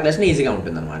ఫార్ములా క్యాలిక్యులేషన్ ఈజీగా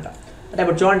ఉంటుంది అనమాట. అంటే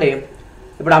ఇప్పుడు చూడండి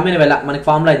ఇప్పుడు అమ్మిన వేల మనకి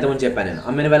ఫార్ములా ఇంతకుముందు చెప్పాను నేను.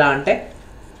 అమ్మిన వేల అంటే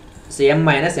ఎం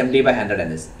మైనస్ MD/100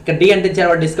 అనేసి ఇక్కడ డి ఎంత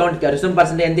ఇచ్చాడు డిస్కౌంట్ రుసుము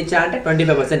పర్సెంటేజ్ ఎంత ఇచ్చా అంటే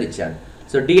 25% ఇచ్చాడు.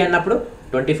 సో డి అన్నప్పుడు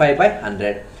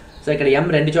 25/100. సో ఇక్కడ m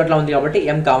రెండు చోట్ల ఉంది కాబట్టి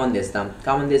m కామన్ తీస్తాం.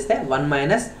 కామన్ తీస్తే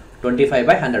 1 -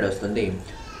 25/100 వస్తుంది.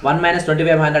 1 -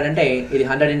 25/100 అంటే ఇది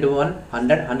 100 × 1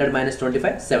 100, 100 -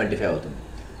 25 75 అవుతుంది.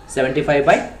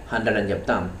 75/100 అని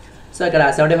చెప్తాం. సో ఇక్కడ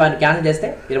 75 క్యాన్సిల్ చేస్తే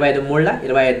 25 3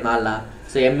 25 4,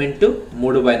 సో m ×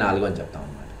 3/4 అని చెప్తాం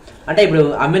అనమాట. అంటే ఇప్పుడు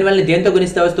అమ్మిన వెలని దేంతో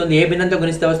గుణిస్తే వస్తుంది, ఏ భిన్నంతో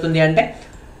గుణిస్తే వస్తుంది అంటే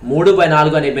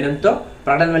 3/4 అనే భిన్నంతో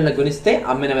ప్రకటన వెలను గుణిస్తే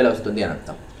అమ్మిన వెల వస్తుంది అని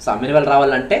అర్థం. సో అమ్మిన వెల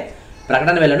రావాలంటే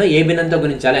ప్రకటన వెలను ఏ భిన్నంతో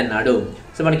గుణించాలి అన్నాడు.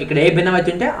 సో మనకి ఇక్కడ ఏ భిన్నం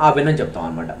వచ్చింటే ఆ భిన్నం చెప్తాం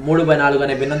అనమాట. 3/4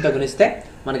 అనే భిన్నంతో గుణిస్తే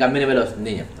మనకి అమ్మిన వెల వస్తుంది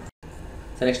అని చెప్తాం.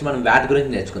 సో నెక్స్ట్ మనం వ్యాట్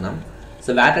గురించి నేర్చుకుందాం. సో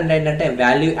వ్యాట్ అంటే ఏంటంటే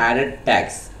value added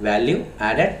tax. Value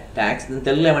added tax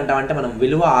తెలుగులో ఏమంటామంటే మనం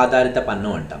విలువ ఆధారిత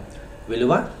పన్ను అంటాం.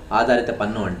 విలువ ఆధారిత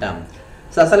పన్ను అంటాం.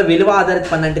 సో అసలు విలువ ఆధారిత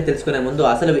పన్ను అంటే తెలుసుకునే ముందు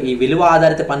అసలు ఈ విలువ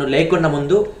ఆధారిత పన్ను లేకుండా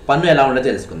ముందు పన్ను ఎలా ఉండదో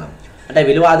తెలుసుకుందాం. అంటే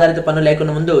విలువ ఆధారిత పన్ను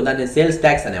లేకుండా ముందు దాన్ని సేల్స్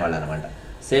ట్యాక్స్ అనేవాళ్ళు అనమాట.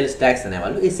 సేల్స్ ట్యాక్స్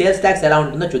అనేవాళ్ళు. ఈ సేల్స్ ట్యాక్స్ ఎలా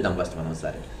ఉంటుందో చూద్దాం ఫస్ట్ మనం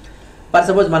ఒకసారి. ఫర్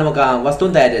సపోజ్ మనం ఒక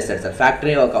వస్తువుని తయారు చేస్తాడు సార్.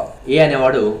 ఫ్యాక్టరీ ఏ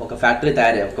అనేవాడు ఒక ఫ్యాక్టరీ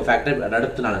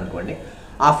నడుపుతున్నాడు అనుకోండి.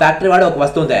 ఆ ఫ్యాక్టరీ వాడు ఒక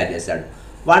వస్తువుని తయారు చేశాడు.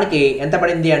 వాడికి ఎంత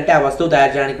పడింది అంటే ఆ వస్తువు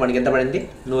తయారు చేయడానికి వాడికి ఎంత పడింది,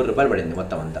 100 రూపాయలు పడింది.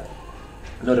 మొత్తం అంతా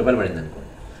 100 రూపాయలు పడింది అనుకోండి.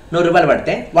 100 రూపాయలు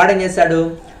పడితే వాడు ఏం చేశాడు,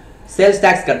 సేల్స్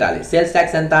ట్యాక్స్ కట్టాలి. సేల్స్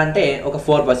ట్యాక్స్ ఎంత అంటే ఒక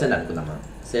 4% అనుకుందాం మనం.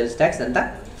 సేల్స్ ట్యాక్స్ ఎంత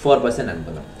 4%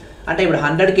 అనుకుందాం. అంటే ఇప్పుడు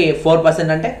 100కి 4%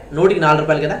 అంటే 100కి 4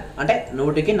 రూపాయలు కదా. అంటే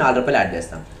 100కి 4 రూపాయలు యాడ్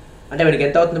చేస్తాం. అంటే వీడికి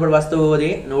ఎంత అవుతుంది ఇప్పుడు వస్తువుది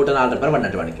 104 రూపాయలు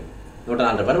పడినట్టు. వాడికి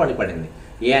 104 రూపాయలు వాడికి పడింది.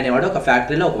 ఏ అనేవాడు ఒక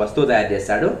ఫ్యాక్టరీలో ఒక వస్తువు తయారు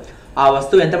చేస్తాడు. ఆ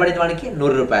వస్తువు ఎంత పడింది మనకి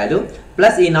 100 రూపాయలు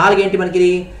ప్లస్ ఈ 4 ఏంటి మనకి,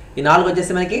 ఈ 4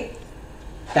 వచ్చేసి మనకి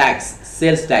ట్యాక్స్,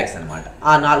 సేల్స్ ట్యాక్స్ అనమాట.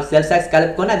 ఆ 4 సేల్స్ ట్యాక్స్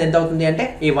కలుపుకొని అది ఎంత అవుతుంది అంటే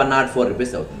ఈ 104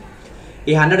 రూపీస్ అవుతుంది.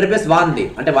 ఈ 100 రూపీస్ వాంది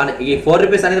అంటే ఈ 4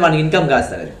 రూపీస్ అనేది వానికి ఇన్కమ్ కాదు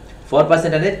సార్. అది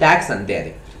 4% అనేది ట్యాక్స్ అంతే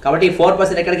అది. కాబట్టి ఈ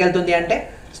 4% ఎక్కడికి వెళ్తుంది అంటే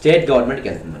స్టేట్ గవర్నమెంట్కి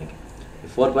వెళ్తుంది మనకి. ఈ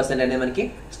 4% అనేది మనకి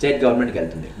స్టేట్ గవర్నమెంట్కి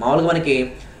వెళ్తుంది. మామూలుగా మనకి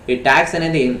ఈ ట్యాక్స్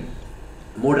అనేది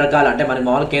 3 రకాలు. అంటే మనకి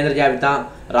మామూలు కేంద్ర జాబితా,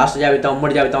 రాష్ట్ర జాబితా,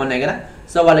 ఉమ్మడి జాబితా ఉన్నాయి కదా.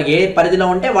 సో వాళ్ళకి ఏ పరిధిలో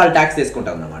ఉంటే వాళ్ళు ట్యాక్స్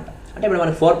తీసుకుంటారు అన్నమాట. అంటే ఇప్పుడు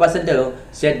మనకి 4%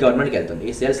 స్టేట్ గవర్నమెంట్కి వెళ్తుంది.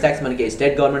 ఈ సేల్స్ ట్యాక్స్ మనకి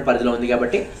స్టేట్ గవర్నమెంట్ పరిధిలో ఉంది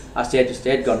కాబట్టి ఆ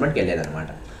స్టేట్ గవర్నమెంట్కి వెళ్ళేదన్నమాట.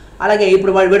 అలాగే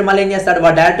ఇప్పుడు వీడు మళ్ళీ ఏం చేస్తాడు,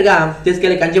 వాడు డైరెక్ట్గా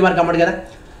తీసుకెళ్ళి కన్జ్యూమర్కి అమ్మడు కదా.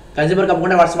 కన్జ్యూమర్కి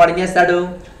అమ్మకుండా వాడు ఏం చేస్తాడు,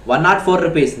 104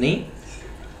 రూపీస్ని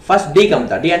ఫస్ట్ డీకి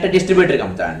అమ్ముతాడు. డీ అంటే డిస్ట్రిబ్యూటర్కి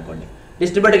అమ్ముతాడు అనుకోండి.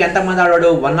 డిస్ట్రిబ్యూటర్కి ఎంత అమ్ముతాడు వాడు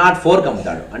 104కి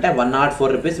అమ్ముతాడు. అంటే 104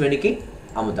 రూపీస్ వీడికి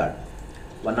అమ్ముతాడు.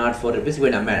 104 రూపీస్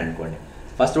వీడిని అమ్మాడు అనుకోండి.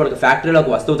 ఫస్ట్ వాడికి ఫ్యాక్టరీలో ఒక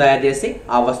వస్తువు తయారు చేసి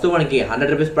ఆ వస్తువు మనకి 100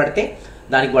 రూపీస్ పడితే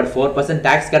దానికి వాడు 4%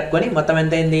 ట్యాక్స్ కట్టుకొని మొత్తం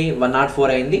ఎంత అయింది 104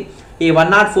 అయింది. ఈ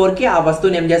 104కి ఆ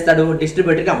వస్తువుని ఏం చేస్తాడు,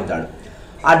 డిస్ట్రిబ్యూటర్కి అమ్ముతాడు.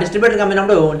 ఆ డిస్ట్రిబ్యూటర్కి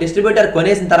అమ్మినప్పుడు డిస్ట్రిబ్యూటర్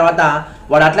కొనేసిన తర్వాత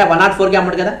వాడు అట్లా 104కి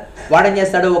అమ్మడు కదా. వాడు ఏం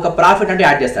చేస్తాడు, ఒక ప్రాఫిట్ అంటే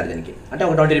యాడ్ చేస్తాడు దీనికి. అంటే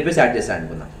ఒక 20 రూపీస్ యాడ్ చేస్తాడు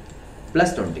అనుకుందాం.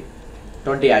 ప్లస్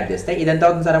 20 యాడ్ చేస్తే ఇది ఎంత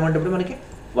అవుతుంది సార్ అమౌంట్ ఇప్పుడు మనకి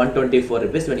 124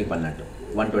 రూపీస్ వీడికి పడినట్టు.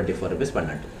 124 రూపీస్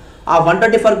పడినట్టు. ఆ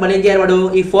 124కి మళ్ళీ ఏం చేయాలి, వాడు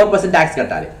ఈ 4% ట్యాక్స్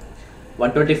కట్టాలి.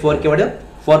 124కి వాడు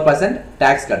 4%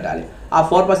 ట్యాక్స్ కట్టాలి. ఆ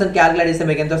 4% క్యాలిక్యులేట్ చేస్తే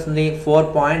మీకు ఎంత వస్తుంది,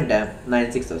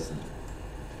 4.96 వస్తుంది.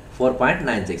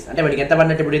 4.96 అంటే వాడికి ఎంత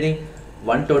పడినట్టు ఇప్పుడు ఇది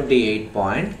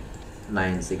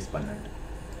 128.96 పడినట్టు.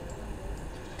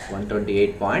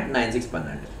 128.96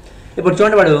 పడినట్టు. ఇప్పుడు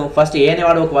చూడండి, వాడు ఫస్ట్ ఏ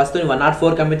అనేవాడు ఒక వస్తువుని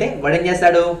 104కి అమ్మితే వాడు ఏం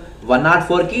చేస్తాడు,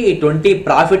 104కి 20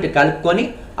 ప్రాఫిట్ కలుపుకొని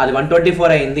అది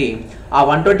 124 అయింది. ఆ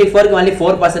 124కి మళ్ళీ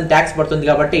 4% ట్యాక్స్ పడుతుంది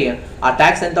కాబట్టి ఆ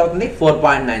ట్యాక్స్ ఎంత అవుతుంది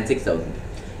 4.96 అవుతుంది.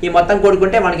 ఈ మొత్తం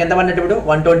కూడుకుంటే మనకి ఎంత పడినట్టు ఇప్పుడు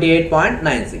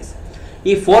 128.96.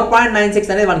 ఈ 4.96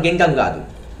 అనేది మనకి ఇన్కమ్ కాదు,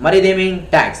 మరి ఇదేమి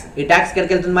ట్యాక్స్. ఈ ట్యాక్స్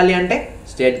ఎక్కడికి వెళ్తుంది మళ్ళీ అంటే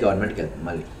స్టేట్ గవర్నమెంట్కి వెళ్తుంది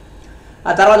మళ్ళీ.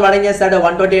 ఆ తర్వాత వాడు ఏం చేస్తాడు,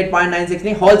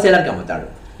 128.96ని హోల్సేలర్కి అమ్ముతాడు.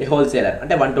 ఈ హోల్సేలర్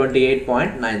అంటే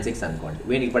 128.96 అనుకోండి.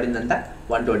 వీనికి పడిందంతా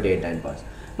 128.96.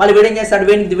 మళ్ళీ వీడు ఏం చేస్తాడు,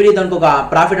 వీడి దానికి ఒక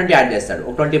ప్రాఫిట్ అంటే యాడ్ చేస్తాడు.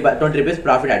 ఒక 20 రూపీస్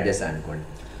ప్రాఫిట్ యాడ్ చేస్తాడు అనుకోండి.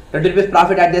 20 రూపీస్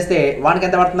ప్రాఫిట్ యాడ్ చేస్తే వానికి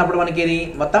ఎంత పడుతుంది అప్పుడు మనకి ఇది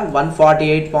మొత్తం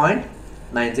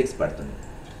 148.96 పడుతుంది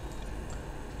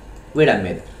వీడు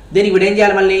అమ్మేది. దీనికి వీడు ఏం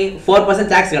చేయాలి, మళ్ళీ 4%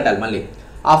 ట్యాక్స్ కట్టాలి. మళ్ళీ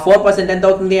ఆ 4% ఎంత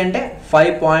అవుతుంది అంటే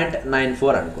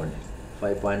 5.94 అనుకోండి.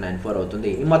 5.94 అవుతుంది.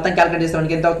 ఈ మొత్తం క్యాలిక్యులేట్ చేస్తే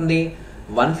మనకి ఎంత అవుతుంది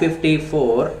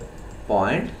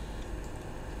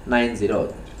 154.90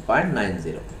 అవుతుంది.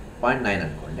 0.9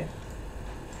 అనుకోండి.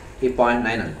 ఈ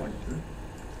 0.9 అనుకోండి.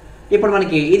 ఇప్పుడు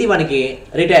మనకి ఇది మనకి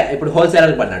ఇప్పుడు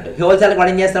హోల్సేలర్కి పడినట్టు. హోల్సేలర్కి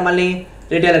వాడు ఏం చేస్తాం, మళ్ళీ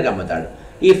రిటైలర్కి అమ్ముతాడు.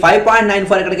 ఈ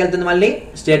 5.94 ఎక్కడికి వెళ్తుంది, మళ్ళీ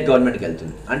స్టేట్ గవర్నమెంట్కి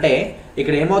వెళ్తుంది. అంటే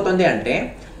ఇక్కడ ఏమవుతుంది అంటే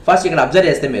ఫస్ట్ ఇక్కడ అబ్జర్వ్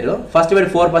చేస్తే మీరు ఫస్ట్ వీడు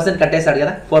 4% కట్టేశాడు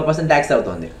కదా, 4% ట్యాక్స్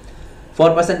అవుతుంది.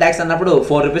 4% ట్యాక్స్ అన్నప్పుడు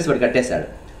 4 రూపీస్ వీడు కట్టేశాడు.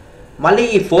 మళ్ళీ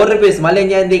ఈ 4 రూపీస్ మళ్ళీ ఏం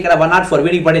చేయండి, ఇక్కడ 104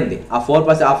 వీడికి పడింది. ఆ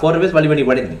 4% ఆ 4 రూపీస్ మళ్ళీ వీడికి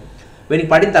పడింది. వీడికి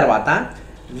పడిన తర్వాత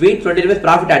వీటి 20 రూపీస్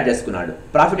ప్రాఫిట్ యాడ్ చేసుకున్నాడు.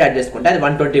 ప్రాఫిట్ యాడ్ చేసుకుంటే అది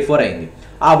 124 అయింది.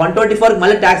 ఆ 124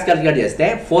 మళ్ళీ ట్యాక్స్ క్యాలిక్యులేట్ చేస్తే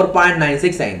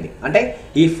 4.96 అయింది. అంటే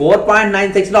ఈ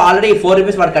 4.96లో ఆల్రెడీ 4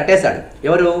 రూపీస్ వాడు కట్టేశాడు.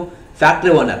 ఎవరు?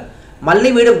 Factory owner. మళ్ళీ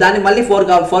వీడు దాన్ని మళ్ళీ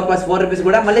 4 రూపీస్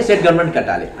కూడా మళ్ళీ స్టేట్ గవర్నమెంట్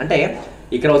కట్టాలి. అంటే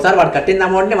ఇక్కడ ఒకసారి వాడు కట్టిన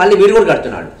అమౌంట్ని మళ్ళీ వీడు కూడా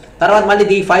కడుతున్నాడు. తర్వాత మళ్ళీ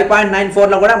ఈ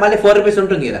 5.94లో కూడా మళ్ళీ 4 రూపీస్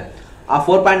ఉంటుంది కదా, ఆ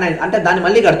 4.9 అంటే దాన్ని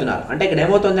మళ్ళీ కడుతున్నారు. అంటే ఇక్కడ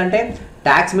ఏమవుతుందంటే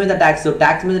ట్యాక్స్ మీద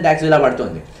ట్యాక్స్ ఇలా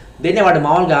పడుతుంది. దీన్నే వాడు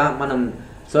మామూలుగా మనం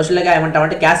సోషల్గా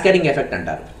ఏమంటామంటే క్యాస్కేడింగ్ ఎఫెక్ట్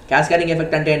అంటారు. క్యాస్కేడింగ్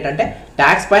ఎఫెక్ట్ అంటే ఏంటంటే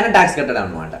ట్యాక్స్ పైన ట్యాక్స్ కట్టడం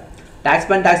అనమాట. ట్యాక్స్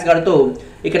పైన ట్యాక్స్ కడుతూ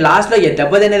ఇక్కడ లాస్ట్లో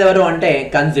దెబ్బతినేది ఎవరు అంటే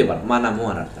కన్స్యూమర్, మనము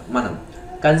అని అర్థం. మనం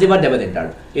కన్స్యూమర్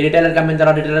దెబ్బతింటాడు. ఈ రిటైలర్ కమ్మిన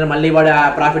తర్వాత రిటైలర్ మళ్ళీ వాడు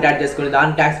ప్రాఫిట్ యాడ్ చేసుకుని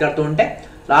దాన్ని ట్యాక్స్ కడుతూ ఉంటే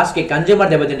లాస్ట్కి కన్స్యూమర్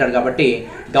దెబ్బతింటాడు. కాబట్టి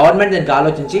గవర్నమెంట్ దీనికి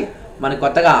ఆలోచించి మనకు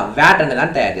కొత్తగా వ్యాట్ అనే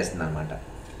దాన్ని తయారు చేస్తుంది అనమాట.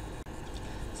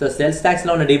 సో సేల్స్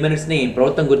ట్యాక్స్లో ఉన్న డిమెరిట్స్ని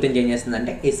ప్రభుత్వం గుర్తించి ఏం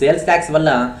చేస్తుందంటే ఈ సేల్స్ ట్యాక్స్ వల్ల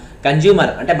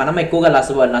కన్జ్యూమర్ అంటే మనం ఎక్కువగా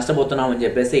నష్టపోతున్నాం అని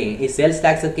చెప్పేసి ఈ సేల్స్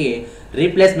ట్యాక్స్కి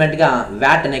రీప్లేస్మెంట్గా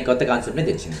వ్యాట్ అనే కొత్త కాన్సెప్ట్ని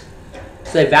తెచ్చింది.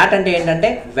 సో ఈ వ్యాట్ అంటే ఏంటంటే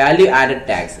వాల్యూ యాడెడ్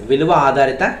ట్యాక్స్, విలువ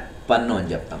ఆధారిత పన్ను అని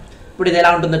చెప్తాం. ఇప్పుడు ఇది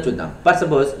ఎలా ఉంటుందో చూద్దాం. ఫర్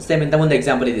సపోజ్ సేమ్ ఇంతకుముందు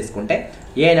ఎగ్జాంపుల్ తీసుకుంటే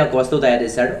ఏ అయినా ఒక వస్తువు తయారు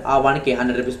చేశాడు, ఆ వానికి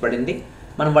 100 రూపీస్ పడింది.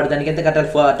 మనం వాడు దానికి ఎంత కట్టాలి?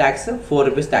 ట్యాక్స్ 4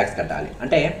 రూపీస్ ట్యాక్స్ కట్టాలి.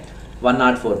 అంటే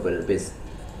 104 రూపీస్.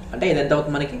 అంటే ఇది ఎంత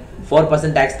అవుతుంది మనకి?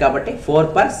 4% ట్యాక్స్ కాబట్టి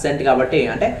 4% కాబట్టి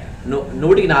అంటే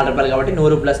 100కి 4 రూపాయలు కాబట్టి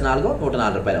 100 + 4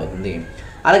 104 రూపాయలు అవుతుంది.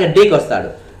 అలాగే డీకి వస్తాడు.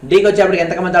 డీకి వచ్చేప్పటికి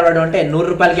ఎంత అమ్ముతాడు అంటే 100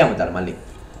 రూపాయలకి అమ్ముతాడు. మళ్ళీ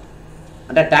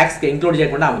అంటే ట్యాక్స్కి ఇంక్లూడ్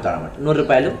చేయకుండా అమ్ముతాడు అనమాట. 100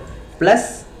 రూపాయలు ప్లస్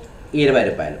 20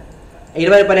 రూపాయలు.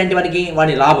 20 రూపాయలు ఏంటి మనకి?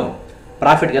 వాడి లాభం,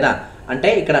 ప్రాఫిట్ కదా. అంటే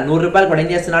ఇక్కడ 100 రూపాయలు కూడా ఏం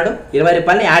చేస్తున్నాడు? 20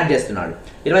 రూపాయలని యాడ్ చేస్తున్నాడు.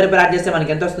 20 రూపాయలు యాడ్ చేస్తే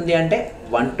మనకి ఎంత వస్తుంది అంటే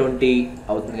 120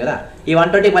 అవుతుంది కదా. ఈ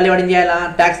 120 మళ్ళీ వాడు ఏం చేయాలా?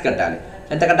 ట్యాక్స్ కట్టాలి.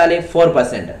 ఎంత కట్టాలి?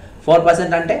 4%.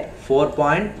 4% అంటే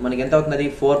 4 మనకి ఎంత అవుతుంది? అది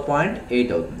 4.8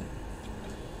 అవుతుంది.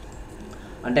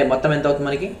 అంటే మొత్తం ఎంత అవుతుంది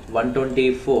మనకి?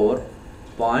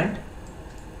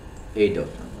 124.8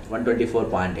 అవుతుంది.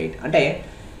 124.8 అంటే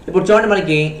ఇప్పుడు చూడండి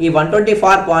మనకి ఈ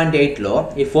 124.8లో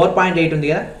ఈ 4.8 ఉంది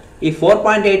కదా. ఈ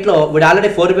 4.8లో వీడు ఆల్రెడీ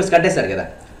 4 రూపీస్ కట్టేశాడు కదా.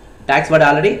 ట్యాక్స్ వాడు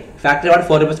ఆల్రెడీ ఫ్యాక్టరీ వాడు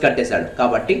 4 రూపీస్ కట్టేశాడు.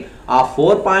 కాబట్టి ఆ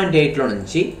 4.8లో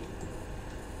నుంచి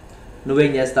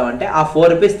నువ్వేం చేస్తావంటే ఆ 4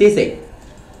 రూపీస్ తీసేయి.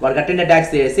 వాడు కట్టిన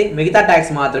ట్యాక్స్ చేసి మిగతా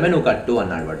ట్యాక్స్ మాత్రమే నువ్వు కట్టు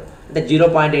అన్నాడు వాడు. అంటే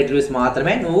 0.8 రూపీస్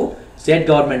మాత్రమే నువ్వు స్టేట్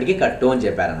గవర్నమెంట్కి కట్టు అని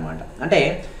చెప్పారనమాట. అంటే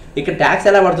ఇక్కడ ట్యాక్స్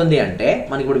ఎలా పడుతుంది అంటే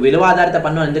మనకి ఇప్పుడు విలువ ఆధారిత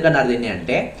పన్ను ఎందుకన్నారు దీన్ని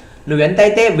అంటే నువ్వు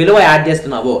ఎంతైతే విలువ యాడ్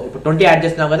చేస్తున్నావో, ఇప్పుడు 20 యాడ్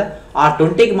చేస్తున్నావు కదా, ఆ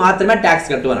 20కి మాత్రమే ట్యాక్స్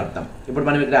కట్టు అని అర్థం. ఇప్పుడు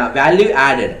మనం ఇక్కడ వాల్యూ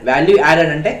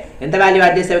యాడెడ్ అంటే ఎంత వాల్యూ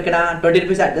యాడ్ చేసావు? ఇక్కడ 20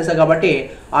 రూపీస్ యాడ్ చేసావు కాబట్టి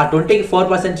ఆ 20కి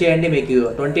 4% చేయండి. మీకు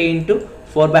 20 ×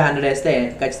 4/100 వేస్తే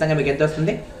ఖచ్చితంగా మీకు ఎంత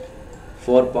వస్తుంది?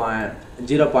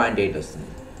 0.8 వస్తుంది.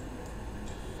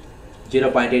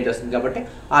 0.8 వస్తుంది కాబట్టి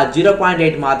ఆ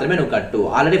 0.8 మాత్రమే నువ్వు కట్టు.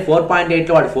 ఆల్రెడీ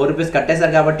 4.8లో వాడు 4 రూపీస్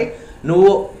కట్టేశారు కాబట్టి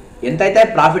నువ్వు ఎంతైతే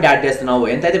ప్రాఫిట్ యాడ్ చేస్తున్నావో,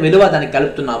 ఎంతైతే విలువ దానికి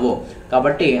కలుపుతున్నావో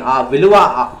కాబట్టి ఆ విలువ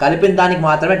కలిపిన దానికి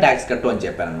మాత్రమే ట్యాక్స్ కట్టు అని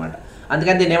చెప్పారనమాట.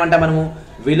 అందుకని దీన్ని ఏమంటాం మనము?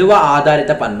 విలువ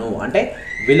ఆధారిత పన్ను. అంటే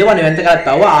విలువ నువ్వు ఎంత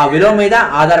కలుపుతావో ఆ విలువ మీద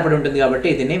ఆధారపడి ఉంటుంది కాబట్టి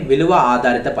దీన్ని విలువ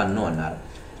ఆధారిత పన్ను అన్నారు.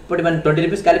 ఇప్పుడు మనం 20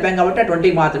 రూపీస్ కలిపాం కాబట్టి ఆ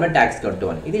 20కి మాత్రమే ట్యాక్స్ కట్టు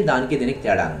అని. ఇది దానికి దీనికి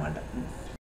తేడా అనమాట.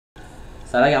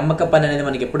 సో అలాగే అమ్మక పన్ను అనేది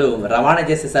మనకి ఎప్పుడు రవాణా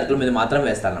చేసే సరుకుల మీద మాత్రం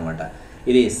వేస్తారనమాట.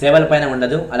 ఇది సేవల పైన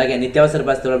ఉండదు. అలాగే నిత్యావసర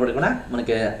వస్తువుల కూడా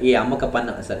మనకి ఈ అమ్మక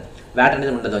పన్ను వ్యాట్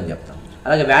అనేది ఉండదు అని చెప్తాం.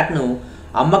 అలాగే వ్యాట్ను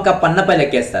అమ్మక పన్నుపై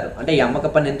లెక్కేస్తారు. అంటే ఈ అమ్మక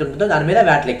పన్ను ఎంత ఉంటుందో దాని మీద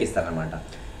వ్యాట్ లెక్కిస్తారు అనమాట.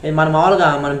 ఇది మనం మామూలుగా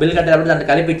మనం బిల్ కట్టేటప్పుడు దాంట్లో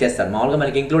కలిపి ఇచ్చేస్తారు. మామూలుగా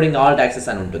మనకి ఇంక్లూడింగ్ ఆల్ ట్యాక్సెస్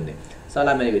అని ఉంటుంది. సో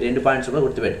అలా మీరు 2 పాయింట్స్ కూడా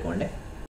గుర్తుపెట్టుకోండి.